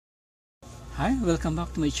Hi, welcome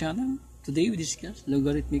back to my channel. Today we discuss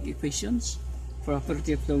logarithmic equations,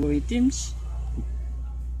 property of logarithms.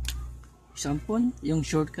 Example, yung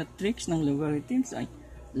shortcut tricks ng logarithms ay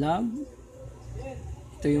log,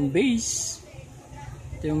 ito yung base,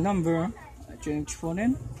 ito yung number, at yung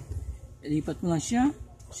exponent. Ilipat mo lang siya,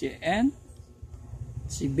 si n,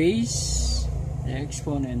 si base, si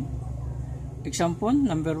exponent. Example,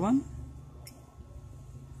 number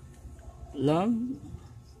 1, log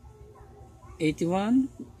 81,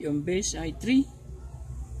 yung base ay 3.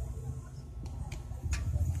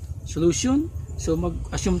 Solution, so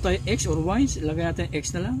mag-assume tayo x or y, ilagay natin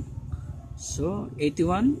x na lang. So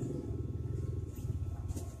 81,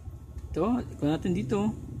 ito, ikuha natin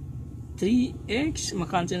dito 3x,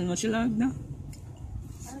 makancel mo sila na.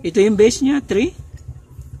 Ito yung base niya,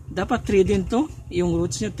 3. Dapat 3 din to, yung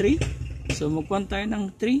roots niya 3. So magkuhan tayo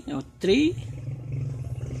ng 3, o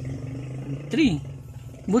 3.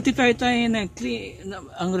 Multiply tayo ng 3,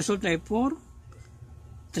 ang result ay 4.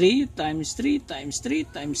 3 times 3 times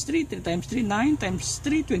 3 times 3, 3 times 3, 9 times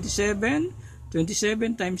 3, 27.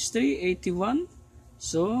 27 times 3, 81.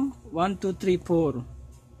 So, 1, 2, 3, 4.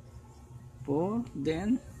 4,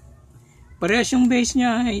 then, parehas yung base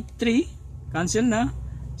niya ay 3. Cancel na.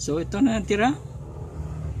 So, ito na tira.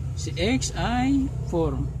 Si x ay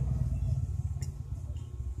 4.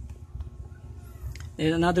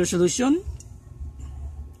 And another solution.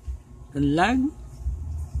 Log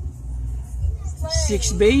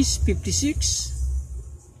 6 base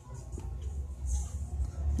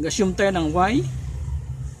 56. Assume tayo ng y.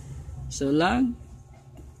 So log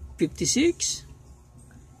 56.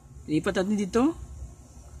 Lipat natin dito.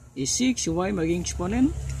 Is 6 y maging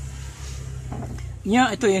exponent.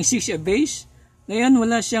 Ito yung 6 yung base. Ngayon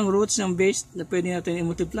wala siyang roots ng base na pwede natin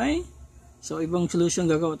i-multiply. So ibang solution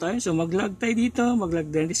gagawa tayo. So mag-log tayo dito.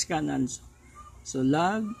 Mag-log din sa kanan. So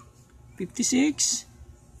log 56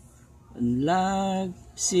 and log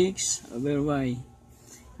 6 over y.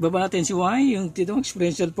 Baba natin si y, yung titong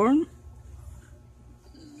exponential form.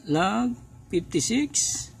 Log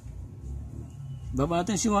 56. Baba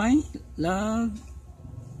natin si y, log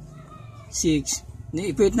 6.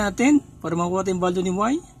 Ni-equate natin para makuha natin yung value ni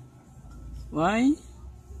y. Y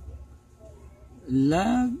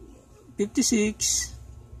log 56.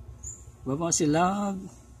 Baba si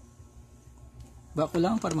log, bako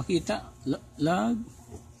lang para makita, log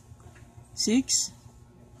 6.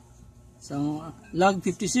 So log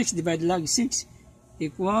 56 divide log 6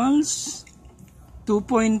 equals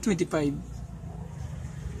 2.25.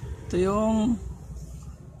 Ito yung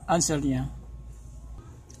answer niya.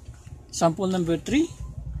 Sample number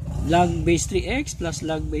 3, log base 3x plus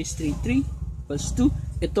log base 3 equals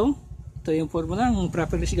 2. Ito yung formula, ang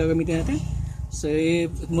properties gagamitin natin. So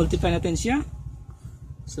multiply natin siya.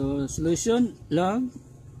 So, solution, log,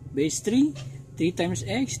 base 3 times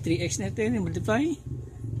x, 3x natin, multiply.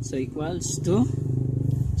 So, equals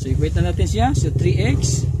 2. So, equate na natin siya. So,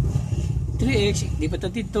 3x, lipat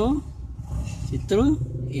natin ito. Si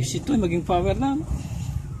 2, if si 2 maging power lang.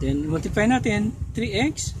 Then, multiply natin,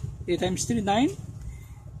 3x, 3 times 3,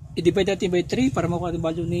 9. I-divide natin by 3 para makuha natin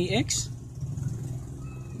value ni x.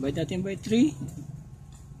 Divide natin by 3.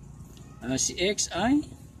 Si x ay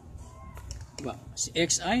si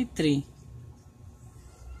x ay 3.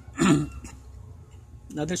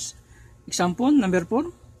 Another example number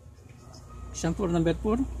 4. Example number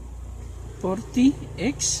 4.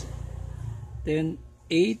 40x then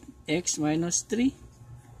 8x minus 3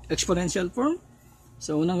 exponential form.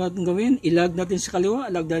 So unang natin gawin, ilag natin sa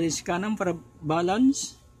kaliwa, ilag natin sa kanan para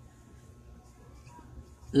balance.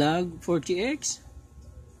 Log 40x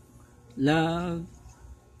log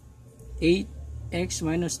 8x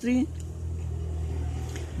minus 3.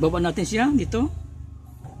 Baba natin siya dito.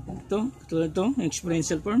 Ito, katulad ito,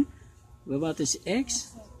 exponential form. Baba natin si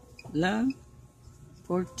x log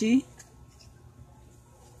 40.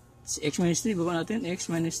 Si x minus 3, baba natin x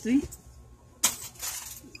minus 3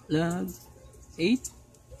 log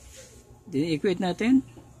 8. Then equate natin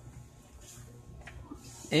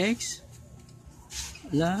x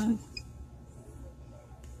log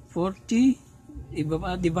 40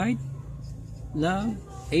 ibaba, divide log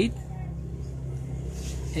 8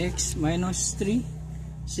 x minus 3.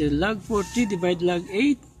 So log 40 divide log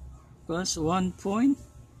 8 plus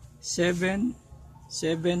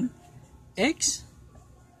 1.77x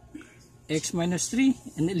x minus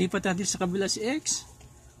 3. And ilipat natin sa kabila si x.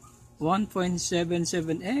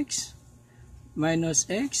 1.77x minus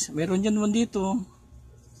x. Meron dyan 1 dito.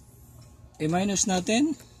 Minus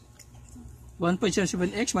natin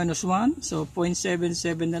 1.77x minus 1. So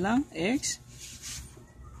 0.77 na lang x.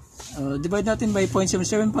 Divide natin by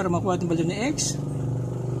 0.77 para makuha natin value ni x.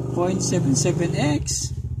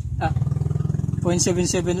 0.77x.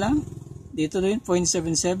 0.77 lang. Dito rin,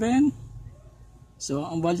 0.77. So,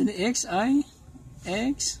 ang value ni x ay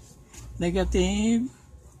x negative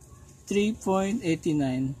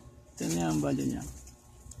 3.89. Ito na ang value niya.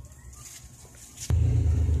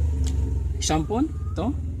 Example,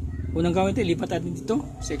 ito. Unang gawin ito, lipat natin dito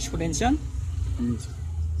sa exponential.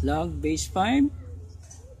 Log base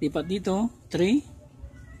 5. Lipat dito, 3.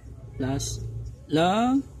 Plus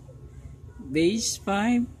log base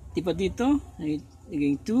 5. Lipat dito,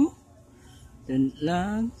 naging 2. Then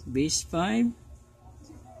log base 5.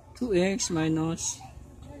 2x minus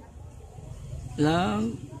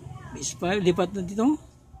log base 5. Lipat na dito.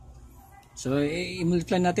 So,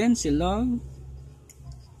 i-multiply natin si log.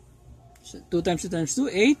 So, 2 times 2 times 2,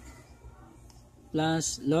 8.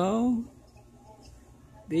 Plus log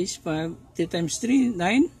base 5, 3 times 3,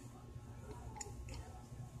 9.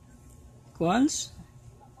 Equals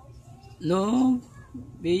log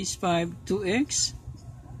base 5, 2x.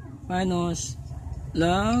 Minus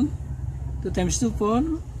log 2 times 2,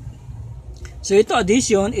 4. So, ito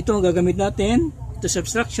addition, ito ang gagamit natin. Ito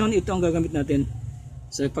subtraction, ito ang gagamit natin.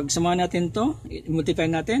 So, pag samahan natin ito, i-multiply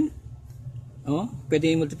natin.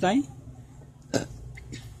 Pwede i-multiply.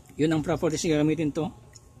 Yun ang properties na gagamitin ito.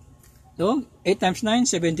 Log 8 times 9,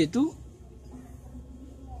 72.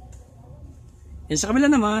 Yan sa kabila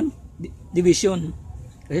naman, division.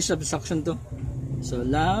 Kasi subtraction to. So,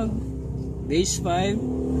 log base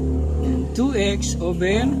 5 and 2x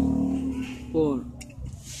over 4.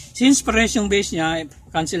 Since pares yung base niya,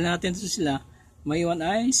 cancel natin ito sila. Maiwan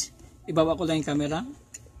is, ibaba ko lang yung camera.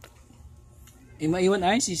 Maiwan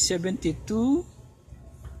is 72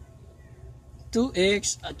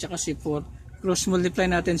 2x at saka si 4. Cross multiply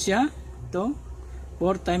natin siya. Ito.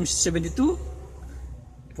 4 times 72.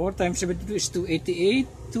 4 times 72 is 288.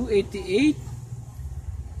 288.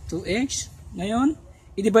 2x. Ngayon,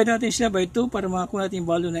 i-divide natin siya by 2 para makakuha natin yung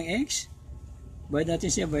value ng x. Divide natin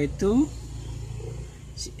siya by 2.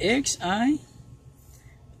 Si x ay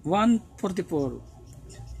 144.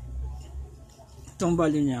 Itong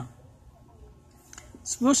value niya.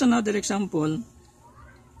 Suppose another example.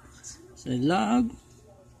 So, log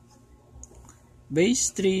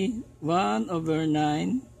base 3, 1 over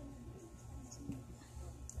 9.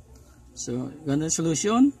 So, ganun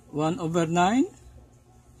solution. 1 over 9.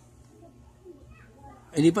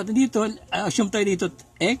 Ilipat na dito. Assume tayo dito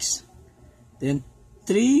x. Then,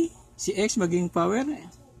 3. Si x maging power.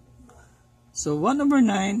 So, 1 over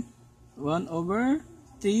 9. 1 over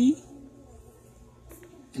 3.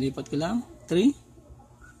 Ilipat ko lang. 3.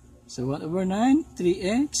 So, 1 over 9.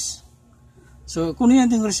 3x. So, kung yan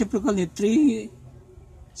yung reciprocal ni 3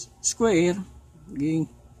 square, maging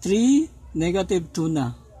 3 negative 2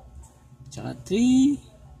 na. Tsaka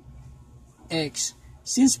 3x.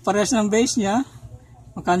 Since pares ng base niya,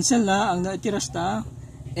 makancel na ang natira sa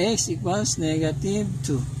x equals negative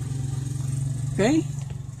 2. Okay?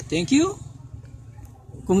 Thank you.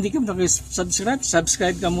 Kung di ka nakasubscribe,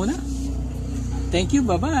 subscribe ka muna. Thank you.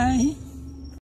 Bye-bye.